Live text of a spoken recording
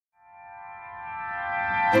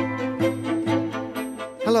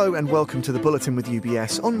Hello and welcome to the Bulletin with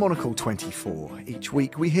UBS on Monocle 24. Each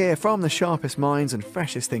week we hear from the sharpest minds and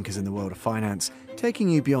freshest thinkers in the world of finance, taking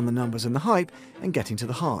you beyond the numbers and the hype and getting to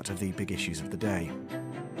the heart of the big issues of the day.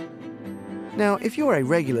 Now, if you're a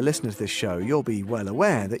regular listener to this show, you'll be well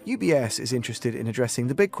aware that UBS is interested in addressing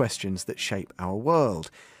the big questions that shape our world.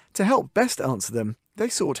 To help best answer them, they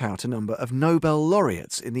sought out a number of Nobel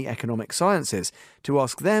laureates in the economic sciences to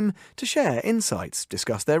ask them to share insights,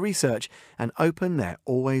 discuss their research, and open their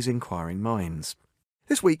always inquiring minds.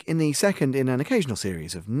 This week, in the second in an occasional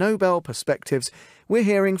series of Nobel Perspectives, we're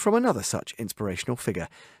hearing from another such inspirational figure,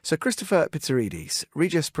 Sir Christopher Pissarides,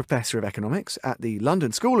 Regius Professor of Economics at the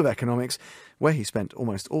London School of Economics, where he spent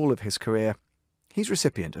almost all of his career. He's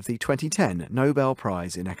recipient of the 2010 Nobel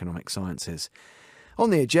Prize in Economic Sciences. On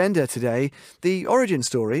the agenda today, the origin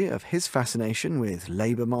story of his fascination with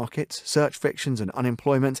labour markets, search fictions and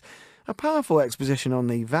unemployment, a powerful exposition on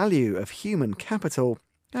the value of human capital,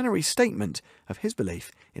 and a restatement of his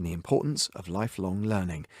belief in the importance of lifelong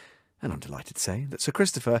learning. And I'm delighted to say that Sir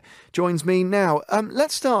Christopher joins me now.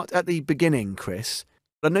 Let's start at the beginning, Chris.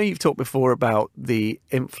 I know you've talked before about the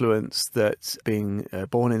influence that being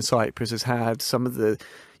born in Cyprus has had, some of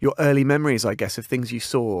your early memories, I guess, of things you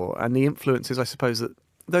saw, and the influences, I suppose, that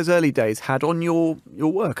those early days had on your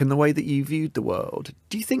work and the way that you viewed the world.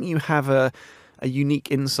 Do you think you have a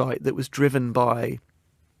unique insight that was driven by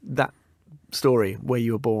that story, where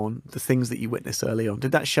you were born, the things that you witnessed early on?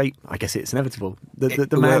 Did that shape, I guess it's inevitable,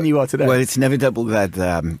 the man you are today? Well, it's inevitable that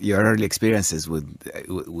your early experiences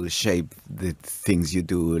will shape the things you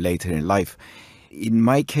do later in life. In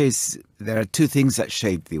my case, there are two things that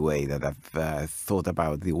shaped the way that I've thought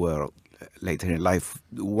about the world later in life.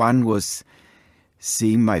 One was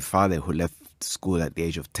seeing my father, who left school at the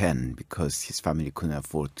age of 10 because his family couldn't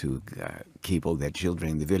afford to keep all their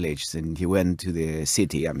children in the village, and he went to the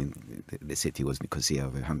city. I mean, the city was Nicosia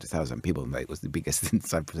of 100,000 people, but it was the biggest in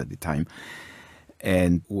Cyprus at the time,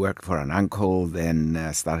 and worked for an uncle,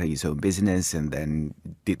 then started his own business, and then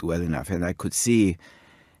did well enough. And I could see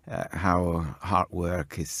how hard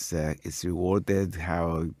work is rewarded,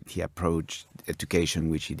 how he approached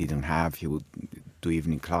education, which he didn't have. He would do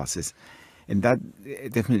evening classes. And that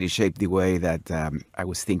definitely shaped the way that I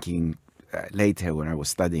was thinking later when I was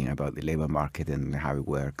studying about the labor market and how it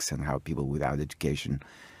works and how people without education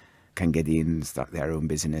can get in, start their own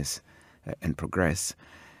business and progress.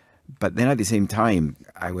 But then at the same time,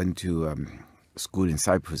 I went to school in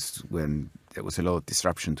Cyprus when there was a lot of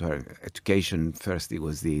disruption to our education. First, it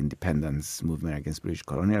was the independence movement against British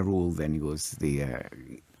colonial rule. Then it was the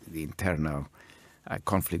internal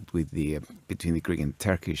conflict between the Greek and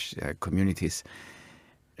Turkish communities.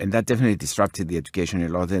 And that definitely disrupted the education a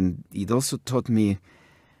lot. And it also taught me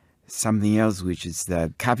something else, which is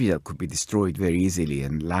that capital could be destroyed very easily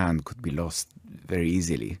and land could be lost very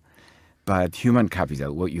easily. But human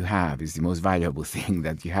capital, what you have, is the most valuable thing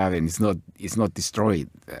that you have, and it's not destroyed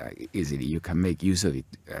easily. You can make use of it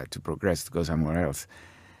to progress, to go somewhere else.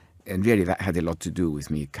 And really that had a lot to do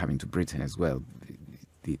with me coming to Britain as well.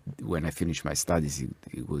 When I finished my studies,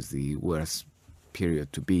 it was the worst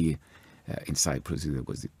period to be in Cyprus. There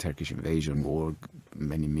was the Turkish invasion war,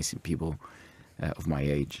 many missing people of my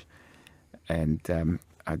age. And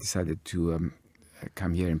I decided to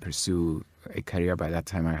come here and pursue a career. By that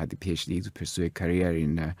time, I had the PhD, to pursue a career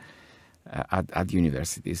at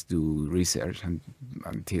universities, do research, and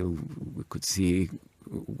until we could see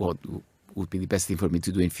what would be the best thing for me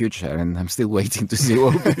to do in future, and I'm still waiting to see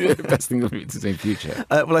what would be the best thing for me to do in future.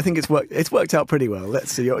 Well, I think it's worked out pretty well.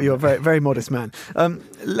 Let's see. You're a very, very modest man.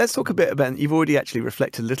 Let's talk a bit about. You've already actually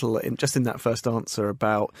reflected a little in that first answer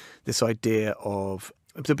about this idea of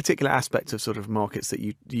the particular aspects of sort of markets that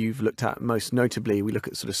you've looked at. Most notably, we look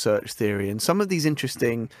at sort of search theory and some of these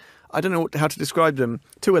interesting, I don't know how to describe them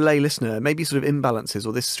to a lay listener, maybe sort of imbalances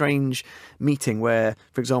or this strange meeting where,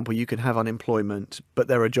 for example, you can have unemployment, but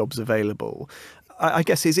there are jobs available. I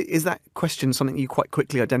guess, is that question something you quite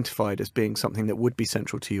quickly identified as being something that would be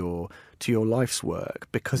central to your life's work,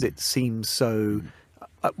 because it seems so,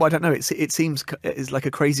 well, I don't know, it seems it's like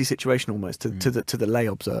a crazy situation almost to the lay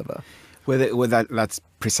observer. Well, that's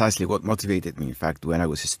precisely what motivated me, in fact, when I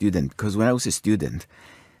was a student. Because when I was a student,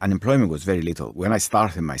 unemployment was very little. When I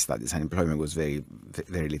started my studies, unemployment was very,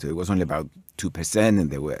 very little. It was only about 2%,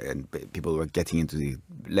 and people were getting into the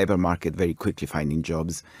labor market very quickly, finding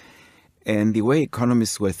jobs. And the way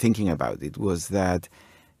economists were thinking about it was that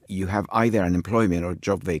you have either unemployment or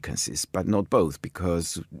job vacancies, but not both,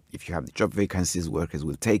 because if you have the job vacancies, workers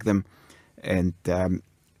will take them, and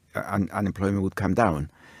unemployment would come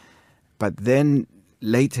down. But then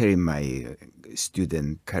later in my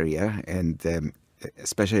student career, and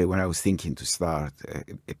especially when I was thinking to start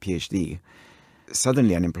a PhD,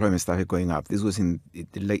 suddenly unemployment started going up. This was in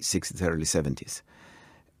the late 60s, early 70s.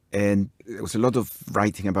 And there was a lot of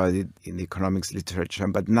writing about it in the economics literature,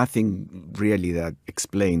 but nothing really that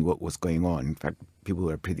explained what was going on. In fact, people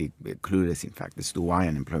were pretty clueless, in fact, as to why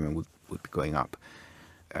unemployment would be going up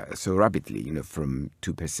so rapidly. From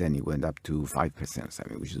 2% it went up to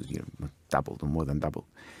 5%, which is doubled or more than doubled.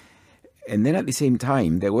 And then at the same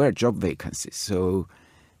time, there were job vacancies. So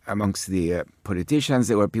amongst the politicians,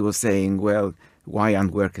 there were people saying, well, why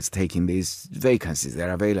aren't workers taking these vacancies?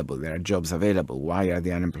 They're available. There are jobs available. Why are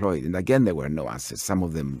they unemployed? And again, there were no answers. Some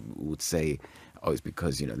of them would say, oh, it's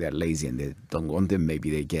because, they're lazy and they don't want them. Maybe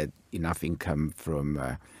they get enough income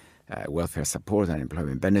from welfare support and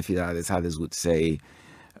employment benefit. Others would say,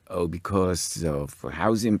 oh, because of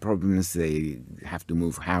housing problems, they have to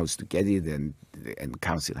move house to get it. And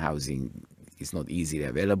council housing is not easily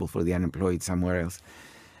available for the unemployed somewhere else.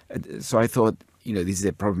 So I thought, this is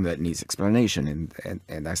a problem that needs explanation,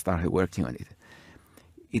 and I started working on it.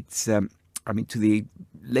 It's, to the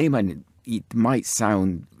layman, it might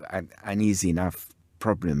sound an easy enough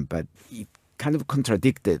problem, but it kind of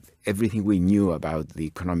contradicted everything we knew about the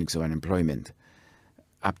economics of unemployment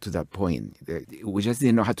up to that point. We just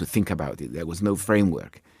didn't know how to think about it. There was no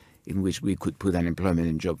framework in which we could put unemployment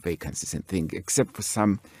and job vacancies and think, except for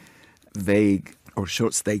some vague or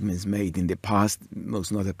short statements made in the past,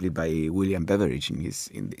 most notably by William Beveridge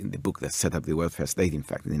in the book that set up the welfare state, in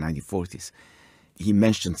fact, in the 1940s. He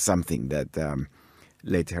mentioned something that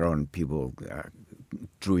later on people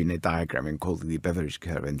drew in a diagram and called it the Beveridge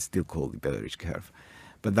curve, and still called the Beveridge curve.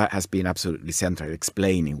 But that has been absolutely central,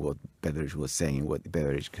 explaining what Beveridge was saying, what the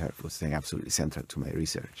Beveridge curve was saying, absolutely central to my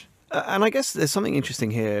research. And I guess there's something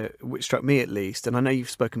interesting here, which struck me at least, and I know you've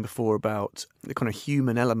spoken before about the kind of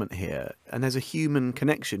human element here, and there's a human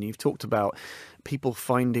connection. You've talked about people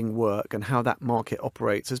finding work and how that market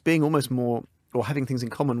operates as being almost more, or having things in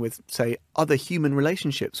common with, say, other human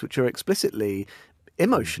relationships, which are explicitly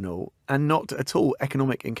emotional and not at all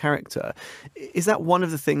economic in character. Is that one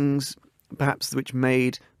of the things, perhaps, which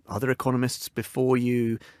made other economists before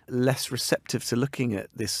you less receptive to looking at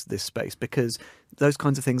this space? Because those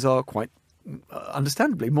kinds of things are quite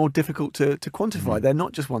understandably more difficult to quantify. They're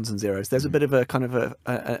not just ones and zeros. There's a bit of a kind of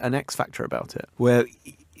an X factor about it. Well,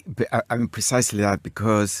 precisely that,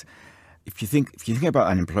 because if you think about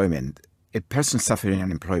unemployment, a person suffering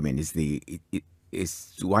unemployment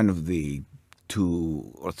is one of the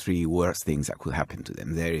 2 or 3 worst things that could happen to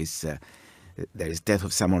them. There is death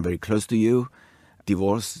of someone very close to you,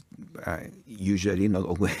 divorce, usually, not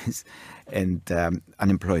always, and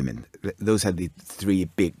unemployment. Those are the 3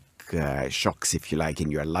 big shocks, if you like, in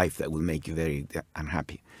your life that will make you very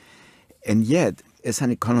unhappy. And yet, as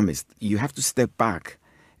an economist, you have to step back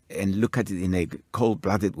and look at it in a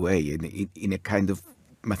cold-blooded way, in a kind of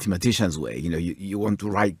mathematician's way. You want to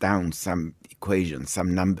write down some equations,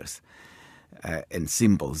 some numbers and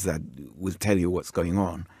symbols that will tell you what's going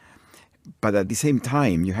on. But at the same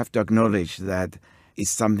time, you have to acknowledge that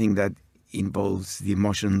it's something that involves the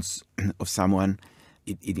emotions of someone.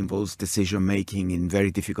 It involves decision-making in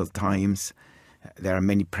very difficult times. There are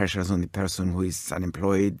many pressures on the person who is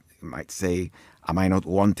unemployed. You might say, am I not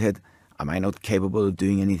wanted? Am I not capable of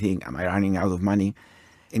doing anything? Am I running out of money?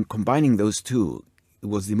 And combining those two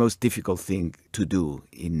was the most difficult thing to do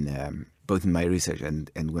in both in my research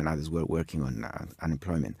and when others were working on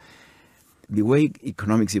unemployment. The way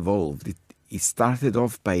economics evolved, it started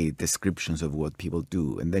off by descriptions of what people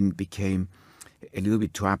do, and then it became a little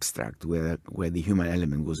bit too abstract, where the human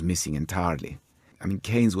element was missing entirely.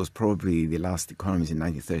 Keynes was probably the last economist in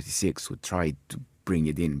 1936 who tried to bring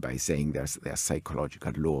it in by saying there are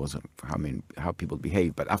psychological laws of how people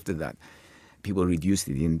behave. But after that, people reduced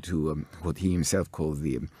it into what he himself called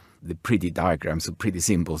the pretty diagrams, or pretty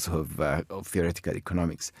symbols of theoretical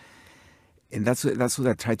economics. And that's what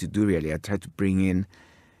I tried to do, really. I tried to bring in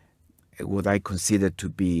what I consider to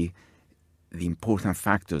be the important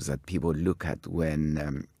factors that people look at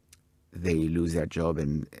when they lose their job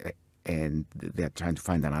and they're trying to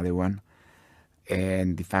find another one,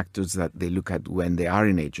 and the factors that they look at when they are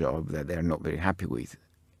in a job that they're not very happy with,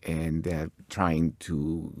 and they're trying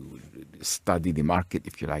to study the market,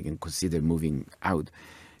 if you like, and consider moving out.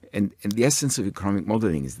 And the essence of economic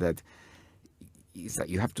modeling is that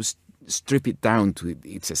you have to strip it down to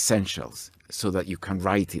its essentials so that you can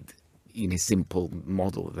write it in a simple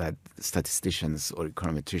model that statisticians or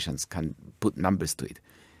econometricians can put numbers to it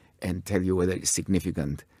and tell you whether it's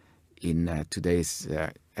significant in today's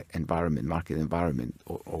market environment,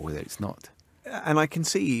 or whether it's not. And I can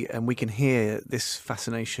see and we can hear this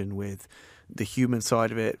fascination with the human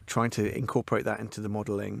side of it, trying to incorporate that into the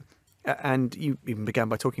modelling. And you even began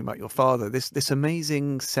by talking about your father, this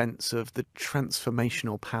amazing sense of the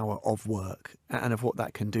transformational power of work and of what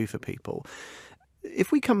that can do for people.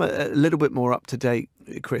 If we come a little bit more up to date,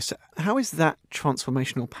 Chris, how is that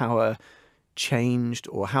transformational power changed,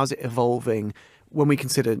 or how's it evolving when we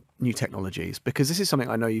consider new technologies? Because this is something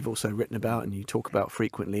I know you've also written about and you talk about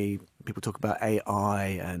frequently. People talk about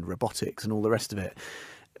AI and robotics and all the rest of it.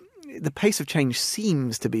 The pace of change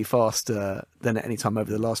seems to be faster than at any time over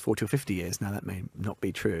the last 40 or 50 years. Now, that may not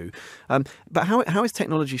be true. But how is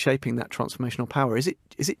technology shaping that transformational power? Is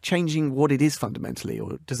it changing what it is fundamentally,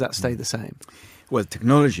 or does that stay the same? Well,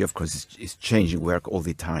 technology, of course, is changing work all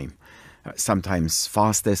the time. Sometimes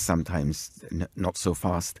faster, sometimes not so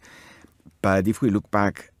fast. But if we look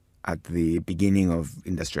back at the beginning of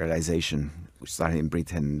industrialization, which started in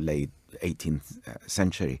Britain late 18th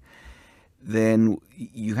century, then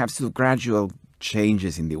you have sort of gradual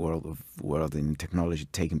changes in the world and technology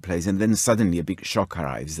taking place, and then suddenly a big shock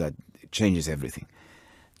arrives that changes everything.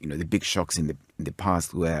 You know, the big shocks in the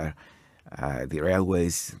past were the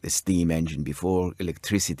railways, the steam engine before,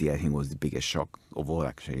 electricity, I think, was the biggest shock of all,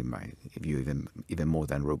 actually, in my view, even more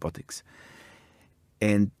than robotics.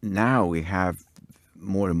 And now we have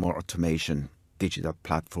more and more automation, digital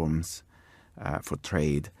platforms for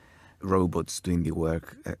trade, robots doing the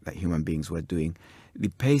work that human beings were doing. The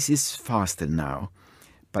pace is faster now,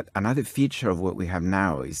 but another feature of what we have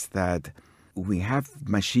now is that we have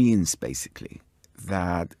machines, basically,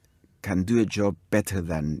 that can do a job better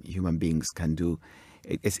than human beings can do.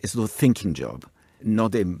 It's a sort of thinking job,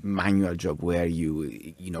 not a manual job where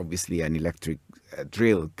you know, obviously an electric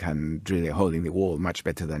drill can drill a hole in the wall much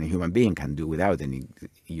better than a human being can do without any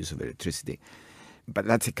use of electricity. But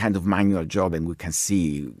that's a kind of manual job, and we can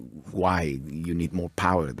see why you need more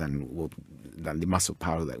power than the muscle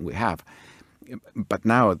power that we have. But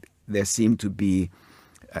now there seem to be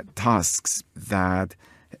tasks that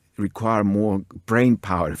require more brain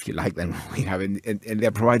power, if you like, than we have, and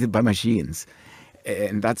they're provided by machines.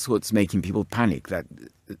 And that's what's making people panic, that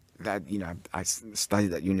you know, I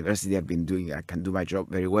studied at university, I can do my job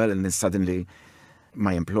very well, and then suddenly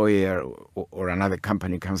my employer or another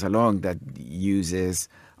company comes along that uses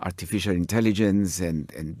artificial intelligence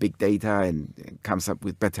and big data and comes up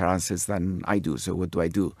with better answers than I do. So what do I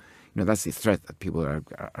do? You know, that's the threat that people are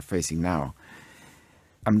facing now.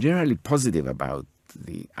 I'm generally positive about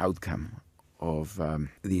the outcome of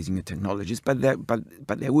these new technologies, but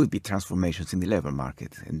there will be transformations in the labor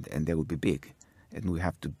market, and they will be big, and we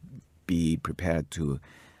have to be prepared to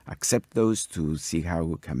accept those, to see how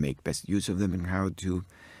we can make best use of them and how to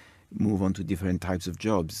move on to different types of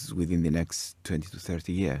jobs within the next 20 to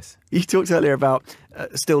 30 years. You talked earlier about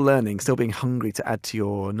still learning, still being hungry to add to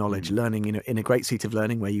your knowledge, learning in a great seat of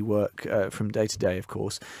learning where you work from day to day, of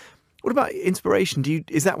course. What about inspiration?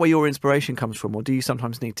 Is that where your inspiration comes from, or do you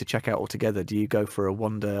sometimes need to check out altogether? Do you go for a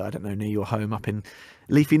wander, I don't know, near your home up in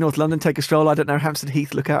leafy North London, take a stroll, I don't know, Hampstead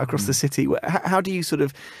Heath, look out across the city? How do you sort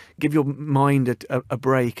of give your mind a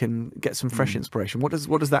break and get some fresh inspiration? What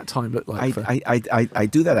does that time look like? I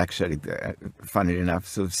do that, actually, funnily enough,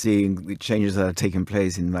 sort of seeing the changes that are taking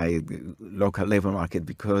place in my local labour market,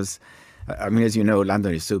 because I mean, as you know,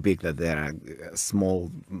 London is so big that there are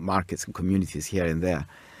small markets and communities here and there.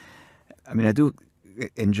 I mean, I do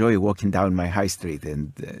enjoy walking down my high street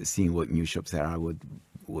and seeing what new shops there are,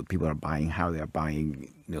 what people are buying, how they are buying,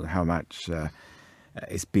 you know, how much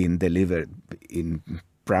is being delivered in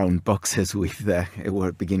brown boxes with a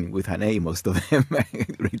word beginning with an A, most of them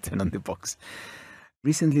written on the box.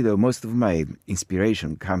 Recently, though, most of my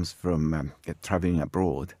inspiration comes from traveling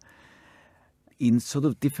abroad in sort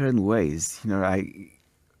of different ways. You know,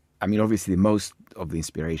 I mean, obviously, most of the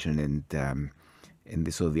inspiration and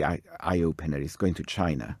the sort of the eye-opener is going to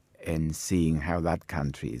China and seeing how that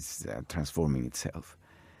country is transforming itself.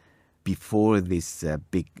 Before this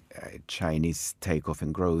big Chinese takeoff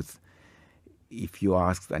and growth, if you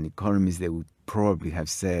asked an economist, they would probably have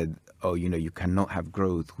said, oh, you know, you cannot have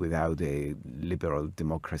growth without a liberal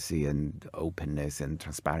democracy and openness and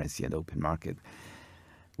transparency and open market.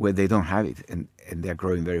 Where they don't have it, and they're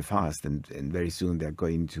growing very fast, and very soon they're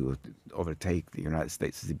going to overtake the United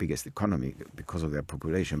States as the biggest economy because of their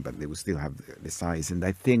population, but they will still have the size. And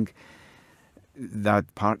I think that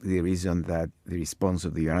partly the reason that the response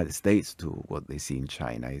of the United States to what they see in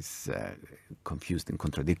China is confused and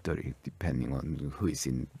contradictory, depending on who is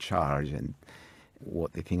in charge and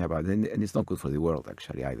what they think about it. And it's not good for the world,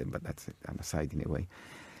 actually, either, but that's an aside in a way.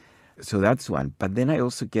 So that's one. But then I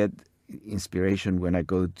also get inspiration when I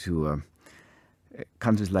go to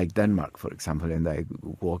countries like Denmark, for example, and I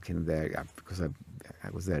walk in there because I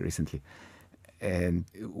was there recently. and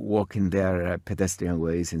walking their pedestrian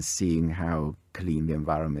ways and seeing how clean the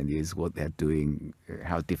environment is, what they're doing,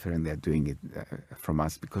 how different they're doing it from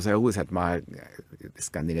us. Because I always admired the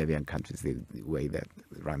Scandinavian countries, the way that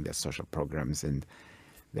they run their social programs and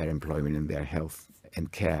their employment and their health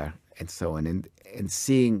and care and so on. And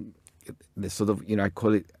seeing the sort of, I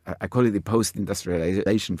call it the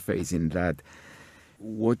post-industrialization phase, in that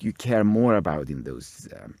what you care more about in those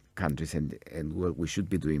countries and what we should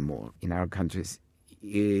be doing more in our countries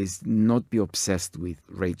is not be obsessed with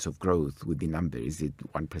rates of growth, with the number. Is it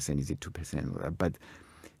 1%? Is it 2%? But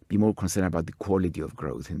be more concerned about the quality of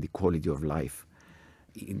growth and the quality of life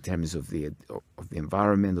in terms of the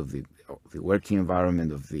environment, of the working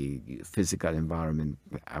environment, of the physical environment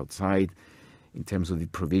outside, in terms of the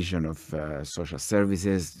provision of social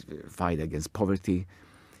services, fight against poverty.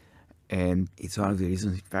 And it's one of the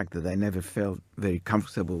reasons, in fact, that I never felt very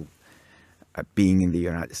comfortable being in the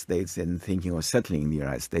United States and thinking of settling in the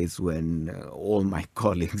United States, when all my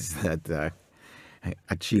colleagues that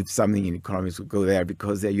achieved something in economics would go there,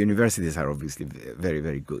 because their universities are obviously very,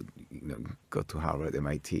 very good. Go to Harvard,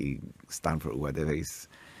 MIT, Stanford, whatever is,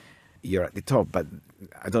 you're at the top. But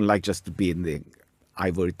I don't like just to be in the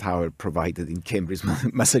ivory tower provided in Cambridge,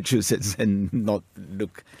 Massachusetts, and not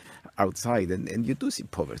look outside. And you do see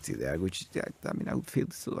poverty there, which, I would feel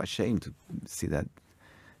so ashamed to see that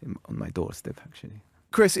on my doorstep, actually.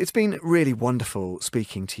 Chris, it's been really wonderful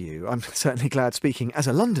speaking to you. I'm certainly glad, speaking as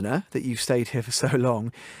a Londoner, that you've stayed here for so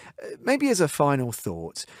long. Maybe as a final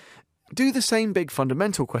thought, do the same big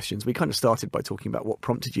fundamental questions. We kind of started by talking about what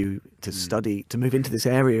prompted you to study, to move into this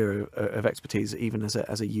area of expertise, even as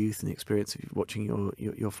a youth, and the experience of watching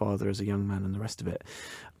your father as a young man and the rest of it.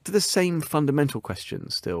 Do the same fundamental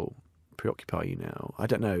questions still preoccupy you now? I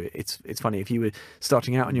don't know. It's funny, if you were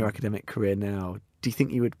starting out in your academic career now, do you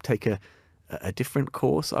think you would take a different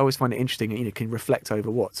course? I always find it interesting, can reflect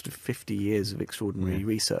over sort of 50 years of extraordinary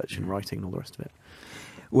research and writing and all the rest of it.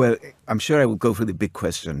 Well, I'm sure I would go for the big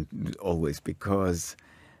question always, because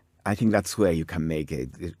I think that's where you can make a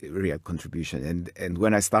real contribution. And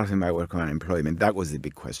when I started my work on unemployment, that was the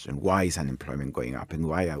big question. Why is unemployment going up, and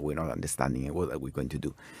why are we not understanding it? What are we going to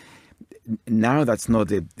do? Now that's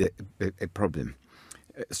not a problem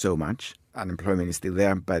so much. Unemployment is still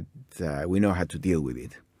there, but we know how to deal with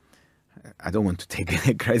it. I don't want to take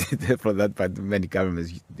any credit for that, but many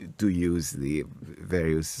governments do use the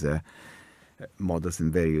various models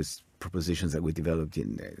and various propositions that we developed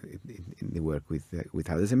in the work with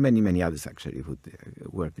others, and many others actually who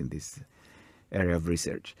worked in this area of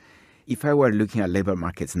research. If I were looking at labor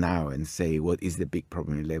markets now and say what is the big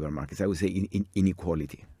problem in labor markets, I would say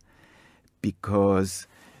inequality, because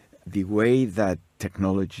the way that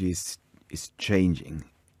technology is changing,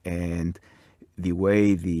 and the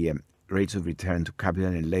way the rates of return to capital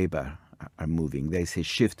and labor are moving, there's a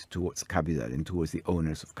shift towards capital and towards the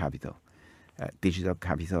owners of capital. Digital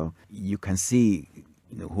capital, you can see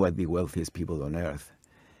who are the wealthiest people on earth.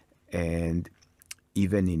 And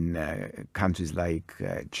even in countries like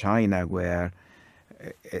China, where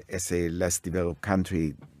as a less developed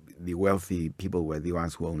country, the wealthy people were the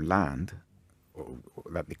ones who own land, or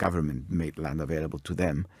that the government made land available to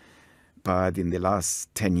them. But in the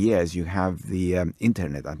last 10 years, you have the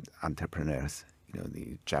internet entrepreneurs,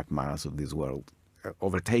 the Jack Ma's of this world,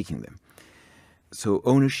 overtaking them. So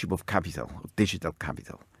ownership of capital, of digital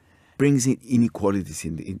capital, brings in inequalities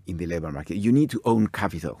in the labor market. You need to own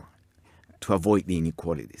capital to avoid the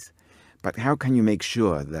inequalities. But how can you make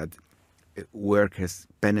sure that workers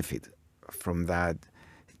benefit from that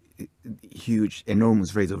huge,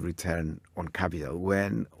 enormous rate of return on capital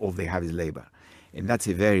when all they have is labor? And that's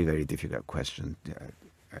a very, very difficult question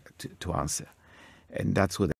to answer. And that's what